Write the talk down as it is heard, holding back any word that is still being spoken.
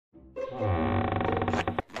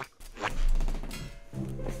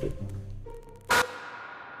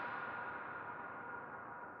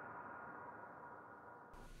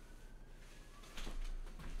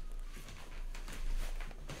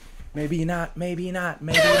Maybe not, maybe not,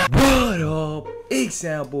 maybe not. What up?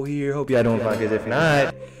 Example here. Hope y'all doing fine, cause if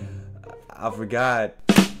not, I forgot.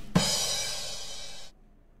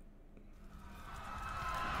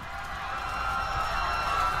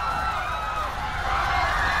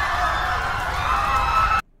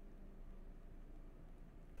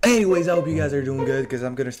 Anyways, I hope you guys are doing good, because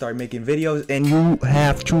I'm gonna start making videos and you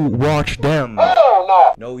have to watch them.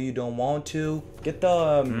 No, you don't want to. Get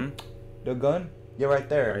the gun. Yeah, right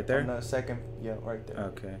there. Right there? On the second. Yeah, right there.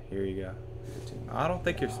 Okay, here you go. I don't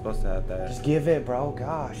think you're supposed to have that. Just give it, bro.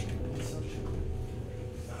 Gosh.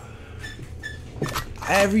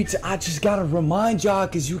 Every time I just gotta remind y'all,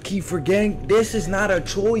 because you keep forgetting. This is not a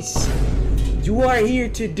choice. You are here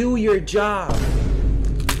to do your job.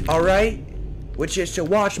 Alright? Which is to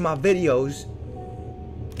watch my videos.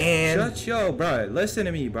 And Shut yo, bro. Listen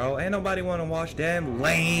to me, bro. Ain't nobody want to watch them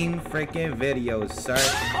lame freaking videos, sir.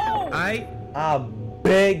 I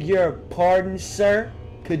beg your pardon, sir.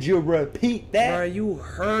 Could you repeat that? Bro, you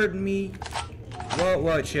heard me.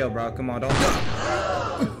 What? Chill, bro. Come on, don't.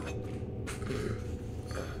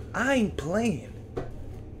 I ain't playing.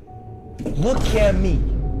 Look at me.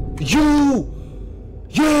 You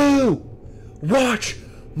watch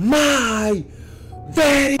my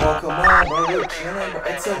video. Oh, come on, bro. We're chilling, bro.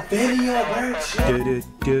 It's a video, bro.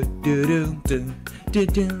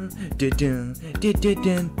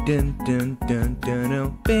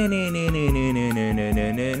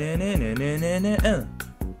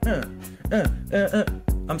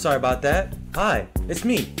 I'm sorry about that. Hi, it's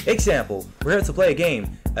me, Example. We're here to play a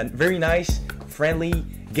game. A very nice, friendly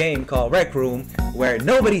game called Rec Room, where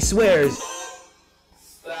nobody swears.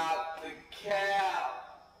 Stop the cap.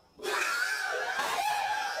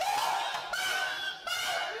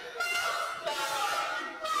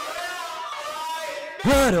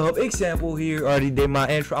 What up? Example here. Already did my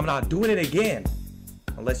intro. I'm not doing it again.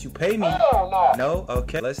 Unless you pay me. No?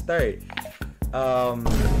 Okay. Let's start.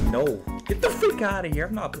 No. Get the freak out of here.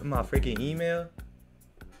 I'm not putting my freaking email.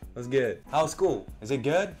 What's good? How's school? Is it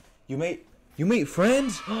good? You made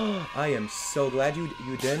friends? I am so glad you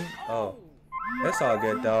didn't. Oh. That's all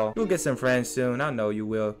good though. You'll get some friends soon. I know you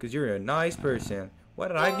will, because you're a nice person. What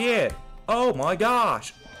did I get? Oh my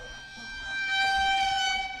gosh.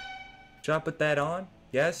 Should I put that on?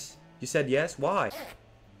 Yes? You said yes? Why?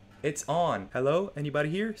 It's on. Hello? Anybody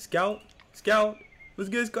here? Scout? Scout? What's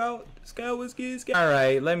good, Scout? Scout, what's good, Scout?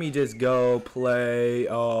 Alright, let me just go play.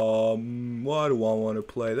 What do I want to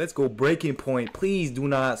play? Let's go Breaking Point. Please do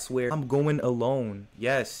not swear. I'm going alone.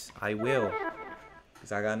 Yes, I will.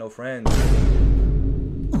 Because I got no friends.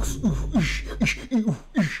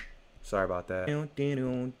 Sorry about that.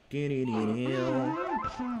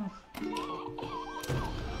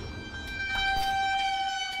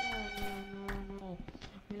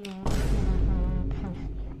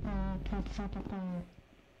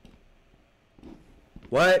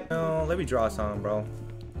 What? Oh, let me draw something, bro.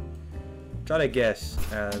 Try to guess.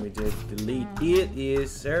 Let me just delete it.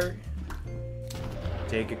 Yes, sir.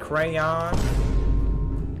 Take a crayon.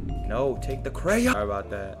 No, take the crayon. Sorry about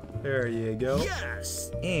that. There you go.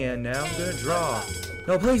 Yes. And now I'm gonna draw.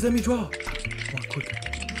 No, please let me draw. Come on, quick.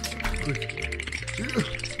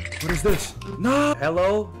 What is this? No.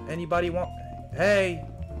 Hello? Anybody want? Hey.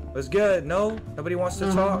 What's good? No? Nobody wants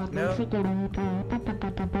to talk? No?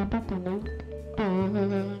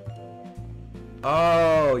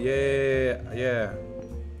 Oh, yeah.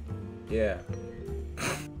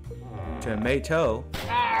 Tomato.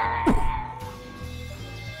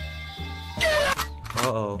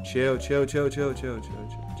 Uh-oh. Chill. Kill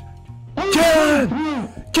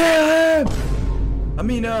him! I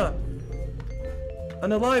mean,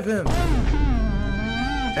 unalive him.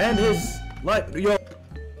 And his life, yo.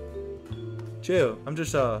 Chill. I'm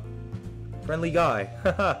just a friendly guy.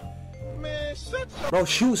 Man, shut your Bro,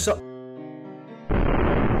 shoot some.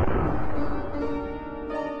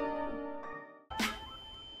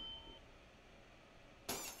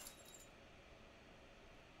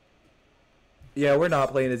 Yeah, we're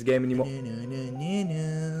not playing this game anymore.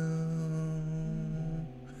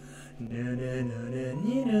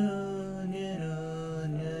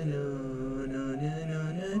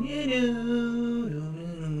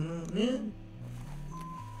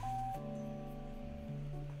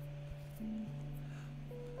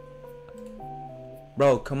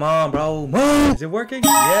 Bro, come on, bro. Move! Is it working?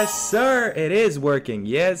 Yes, sir. It is working.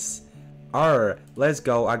 Yes. Alright, let's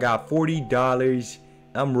go. I got $40.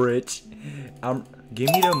 I'm rich. Give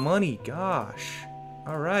me the money. Gosh.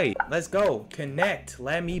 All right, let's go. Connect.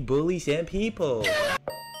 Let me bully some people.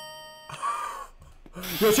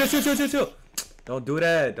 Yo, chill. Don't do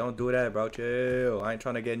that. Don't do that, bro. Chill. I ain't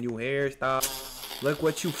trying to get new hair. Stop. Look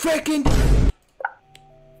what you freaking.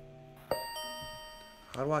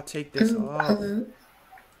 How do I take this off? Hello?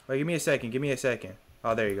 Wait, give me a second. Give me a second.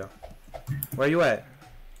 Oh, there you go. Where you at?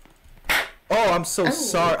 Oh, I'm so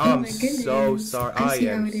sorry. I'm so sorry.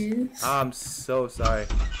 I'm so sorry.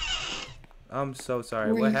 I'm so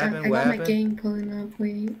sorry. Wait, What happened? I What got my happened? game pulling up.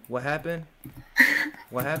 Wait. What happened?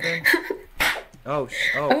 What happened? Oh,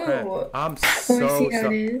 oh Oh. crap. I'm Oh, I so see how it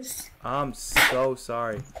sorry. is. I'm so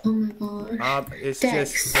sorry. Oh my god. It's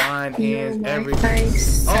Dex, just flying your hands every. Wi-Fi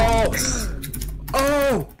Oh! sucks.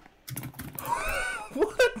 Oh!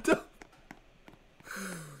 What the?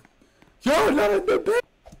 Yo, not in the bed.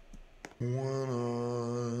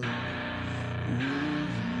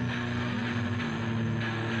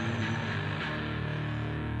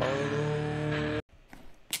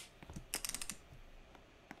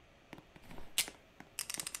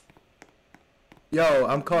 Yo,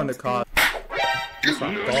 I'm calling the cops. That's what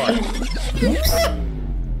I thought.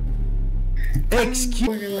 Excuse.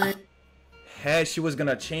 Borderline. Hey, she was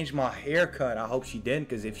gonna change my haircut. I hope she didn't,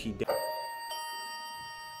 because if she did.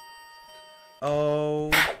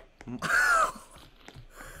 Oh.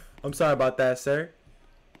 I'm sorry about that, sir.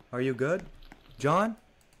 Are you good? John?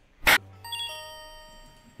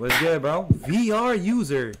 What's good, bro? VR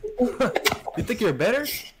user. You think you're better?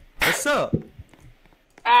 What's up?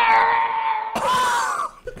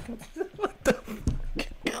 What the?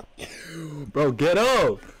 Bro, get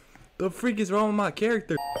up. The freak is wrong with my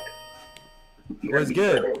character? What's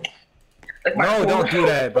good? No, don't do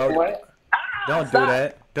that, bro. Don't do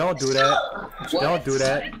that. Don't do that. Don't do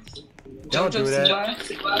that. Don't do that.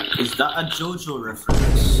 Is that a JoJo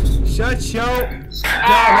reference? Shut your.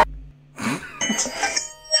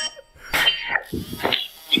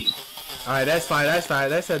 Alright, that's fine. That's fine.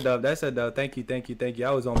 That's a dub. That's a dub. Thank you. Thank you. Thank you.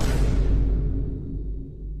 I was almost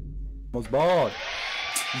bald.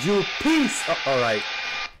 You piece. Oh, alright.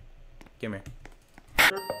 Come here.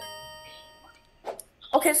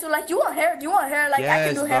 Okay, so like you want hair? Do you want hair? Like I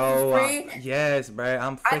Yes, can do hair bro. for free. Yes, bro.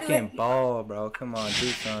 I'm I do freaking it. bald, bro. Come on, do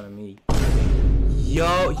something to me.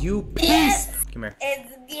 Yo, you piece. Yes. Come here.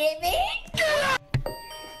 It's giving.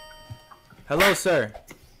 Hello, sir.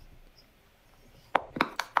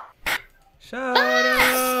 Shut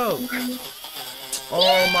up.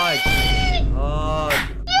 Oh my god.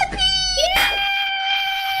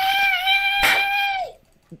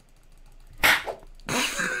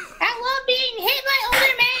 I love being hit by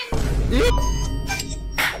older men.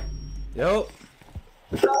 Yo.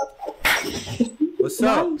 What's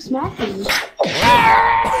up? I'm smacking.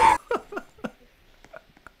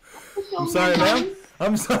 I'm sorry, ma'am.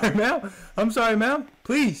 I'm sorry, ma'am. I'm sorry, ma'am.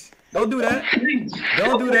 Please, don't do that.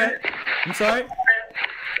 Don't do that. I'm sorry.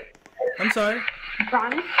 I'm sorry.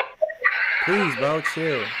 Ronnie? Please, bro,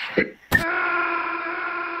 chill.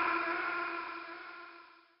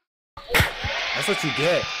 That's what you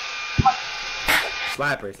get.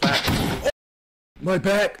 Slapper, slapper. My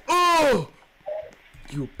back. Oh!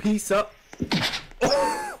 You piece up.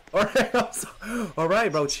 Oh! Alright,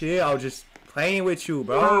 alright, bro, chill. I was just playing with you,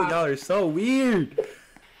 bro. Y'all are so weird.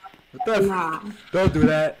 What the Don't do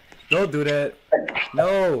that. Don't do that.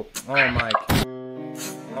 No. Oh my.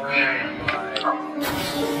 Oh my.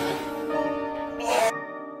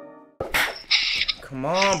 Come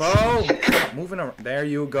on, bro. Moving around. There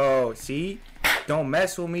you go. See? Don't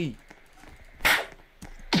mess with me.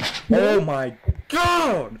 Oh my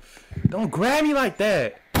god. Don't grab me like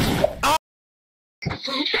that. Stop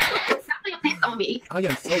putting your face on me. I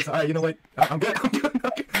am so sorry. You know what? I'm good. I'm good.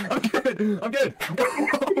 I'm good. I'm good. I'm good.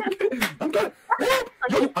 I'm good.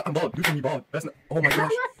 Yo, I'm bald. You turn me bald. That's not. Oh my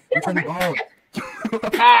gosh. You turn me bald.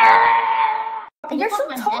 You're so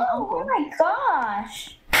tall. Oh my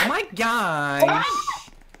gosh. Oh my gosh.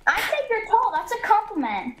 I think you're tall. That's a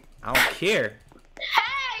compliment. I don't care.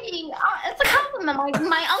 Hey, it's a compliment.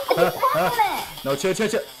 My uncle's compliment. No, chill, chill,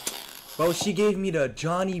 chill. Bro, she gave me the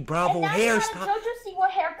Johnny Bravo hairstyle. JoJo Siwa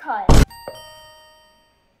haircut.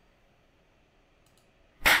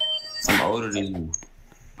 I'm older than you.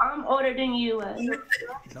 I'm older than you.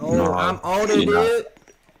 No, I'm older, dude.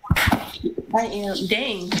 I am.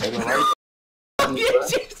 Dang.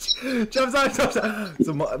 Jump on.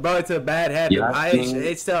 So, bro, it's a bad habit. Yeah, I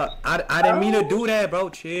didn't mean to do that, bro.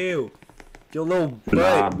 Chill. Your little butt,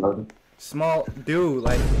 Nah, brother. small dude.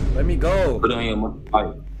 Like, let me go. Put it on your mother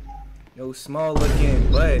life. Yo, small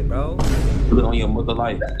looking butt, bro. Put it on your mother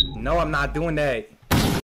life. No, I'm not doing that.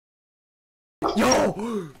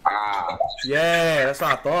 Yo! Ah. Yeah, that's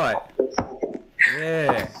what I thought.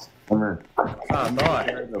 Yeah, Come here. that's what I thought.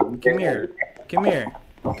 Come here. Come here.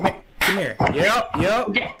 Come here. Come here. Yep.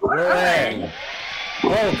 Where at?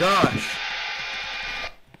 Oh gosh.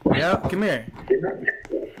 Yep. Come here.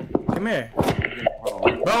 Come here.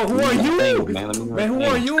 Bro, who are you? Man, who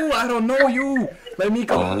are you? I don't know you. Let me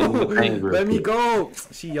go. Let me go.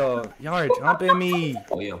 See y'all are jumping me.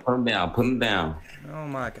 Oh yeah, put him down. Put him down. Oh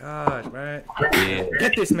my gosh, man. Yeah.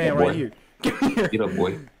 Get this man right here. Come here. Get up,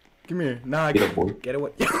 boy. Come here. Nah, Get up, boy. get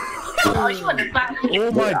away. Oh, you want to slap me?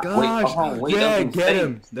 Oh my Wait, gosh. wait, Yeah, that's get insane.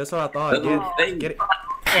 him. That's what I thought. That's insane. Get it.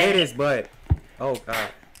 Get his butt. Oh god.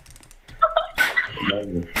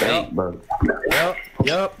 Thank, bro.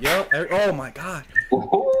 Yup. Oh my god.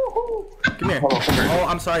 Come here. Hold on, come here. Oh,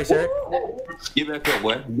 I'm sorry, sir. Get back up,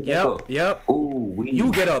 boy. Get back up. Yep. Ooh, we.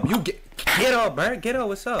 You get up. You get up, bro. Get up.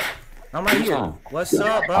 What's up? I'm right What's here. on? What's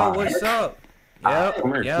up, bro? What's up? Yep.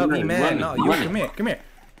 Come here, Yep. come He here, mad. run No, it, you run it. come here. Come here.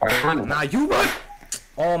 Alright, run it. Nah, you run.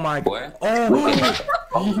 Oh my. Boy. Oh.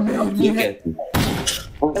 He made Look me. at you.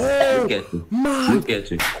 Oh Look at you. my. Look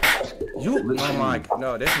at you. You. Oh my.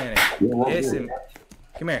 No, this man. Yeah, what This is him.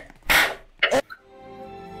 Come here.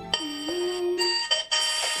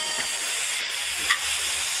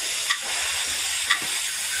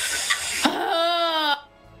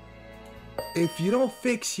 If you don't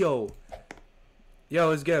fix yo,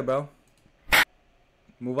 it's good, bro.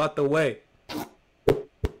 Move out the way.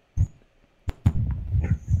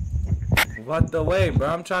 Move out the way, bro.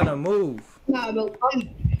 I'm trying to move. Nah, bro,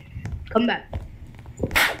 come back.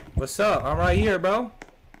 What's up? I'm right here, bro.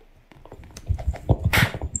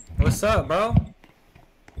 What's up, bro?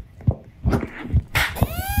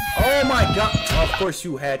 Oh my god. Of course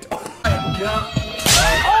you had to. Oh my god.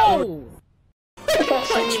 Oh!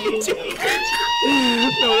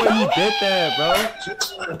 No way you did that, bro.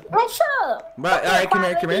 What's up? But alright, come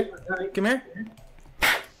here.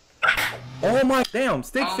 Oh my damn,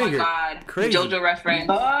 stick Oh figure. my god. Crazy. JoJo reference.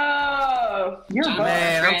 Oh, you're JoJo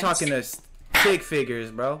Man, I'm reference. talking to stick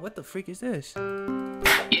figures, bro. What the freak is this? Yeah,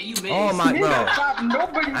 you missed. Oh my bro.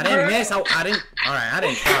 I didn't miss. I didn't. Alright, I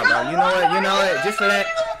didn't cry, bro. You know what? Just for that.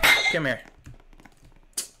 Come here.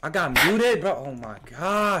 I got muted, bro. Oh my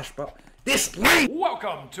gosh, bro. This link.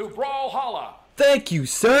 Welcome to Brawlhalla Thank you,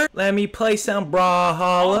 sir. Let me play some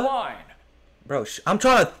Brawlhalla. Online. Bro, I'm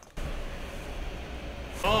trying to.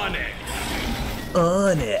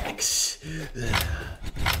 Onyx.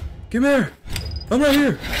 Come here. I'm right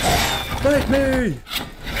here. Fight me.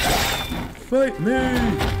 Fight me.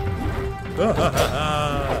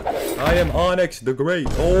 I am Onyx the Great.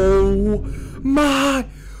 Oh my.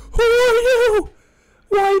 Who are you?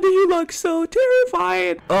 Why do you look so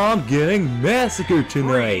terrified? I'm getting massacred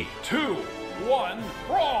tonight. 3, 2, 1,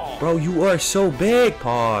 brawl. Bro, you are so big,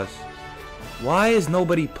 pause. Why is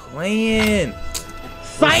nobody playing?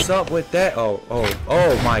 What's up with that? Oh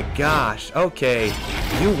my gosh. Okay.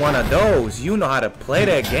 You one of those. You know how to play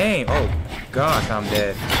that game. Oh gosh, I'm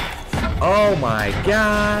dead. Oh my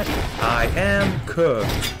god. I am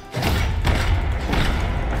cooked.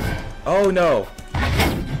 Oh no.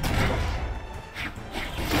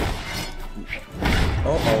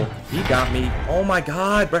 Uh-oh. He got me. Oh my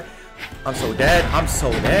god, bro. I'm so dead. I'm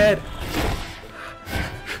so dead.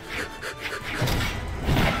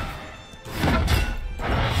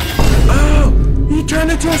 Oh! He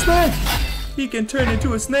turned into a snake! He can turn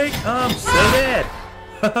into a snake? I'm so dead.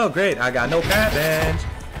 Oh, great. I got no revenge.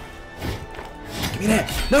 Give me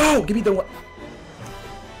that. No! Give me the one.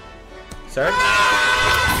 Sir?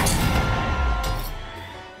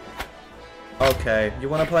 Okay. You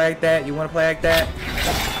want to play like that? You want to play like that?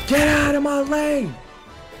 Get out of my lane!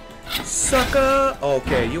 Sucker!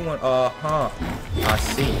 Okay, you want... I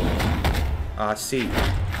see. I see.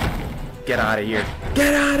 Get out of here.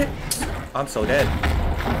 Get out of... I'm so dead.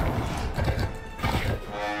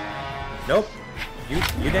 Nope. You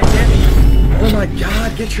didn't get me. Oh my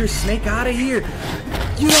god, get your snake out of here.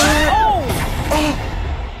 You Oh!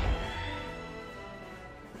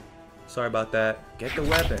 Sorry about that. Get the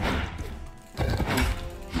weapon.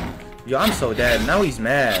 Yo, I'm so dead. Now he's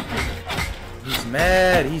mad. He's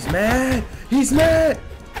mad. He's mad. He's mad.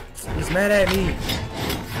 He's mad at me.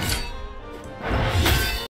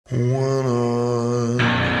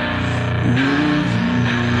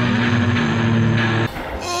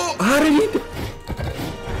 Oh, how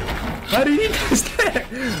did he do that?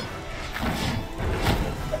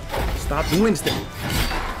 Stop doing stuff.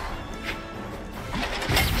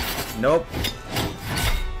 Nope.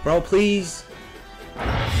 Bro, please.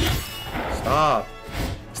 Stop.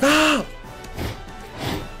 Stop!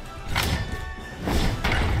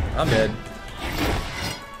 I'm dead.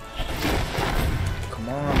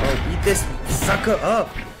 on, bro. Beat this sucker up.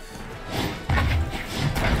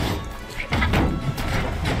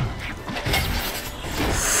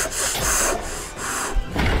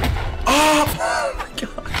 Oh my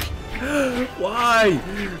gosh. Why?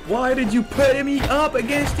 Why did you put me up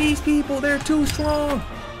against these people? They're too strong.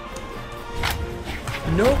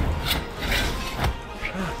 Nope.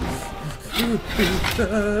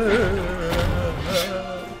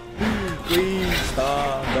 Please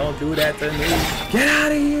stop. Don't do that to me. Get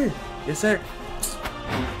out of here. Yes, sir.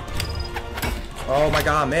 Oh my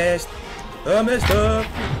God, missed. Messed up.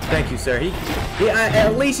 Thank you, sir.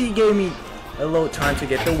 At least he gave me a little time to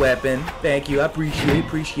get the weapon. Thank you. I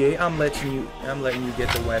appreciate. I'm letting you get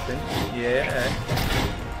the weapon. Yeah.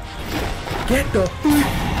 Get the freak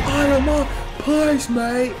out of my place,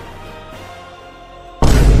 mate.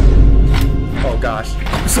 Oh gosh.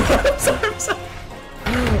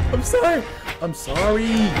 I'm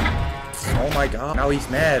sorry. Oh my God. Now he's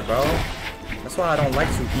mad, bro. That's why I don't like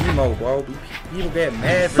to emo, bro. People get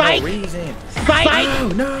mad for no reason.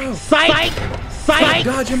 Oh no. Fight.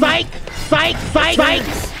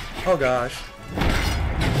 Oh gosh.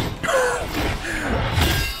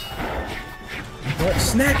 Don't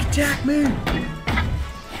snack attack me.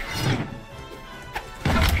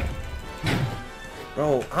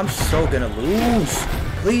 Bro, I'm so gonna lose.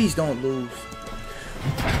 Please don't lose.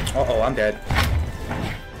 Uh-oh, I'm dead.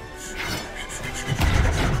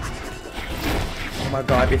 Oh my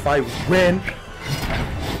God, if I win.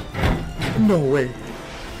 No way.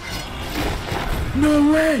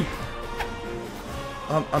 No way.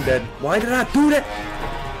 I'm dead. Why did I do that?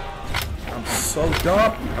 I'm so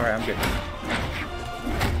dumb. Alright, I'm good.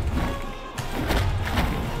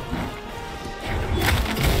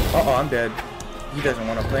 Uh-oh, I'm dead. He doesn't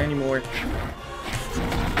want to play anymore.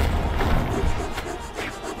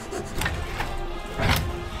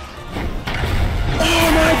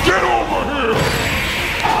 Oh my, get over here!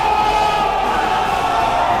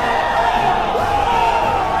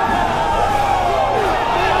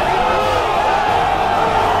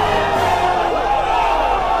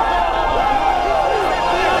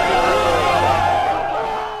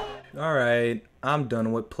 Alright, I'm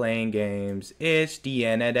done with playing games. It's the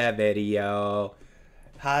end of that video.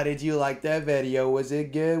 How did you like that video? Was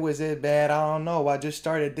it good? Was it bad? I don't know. I just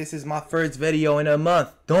started. This is my first video in a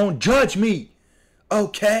month. Don't judge me.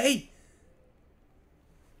 Okay?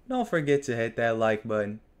 Don't forget to hit that like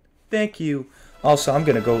button. Thank you. Also, I'm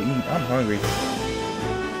gonna go eat. I'm hungry.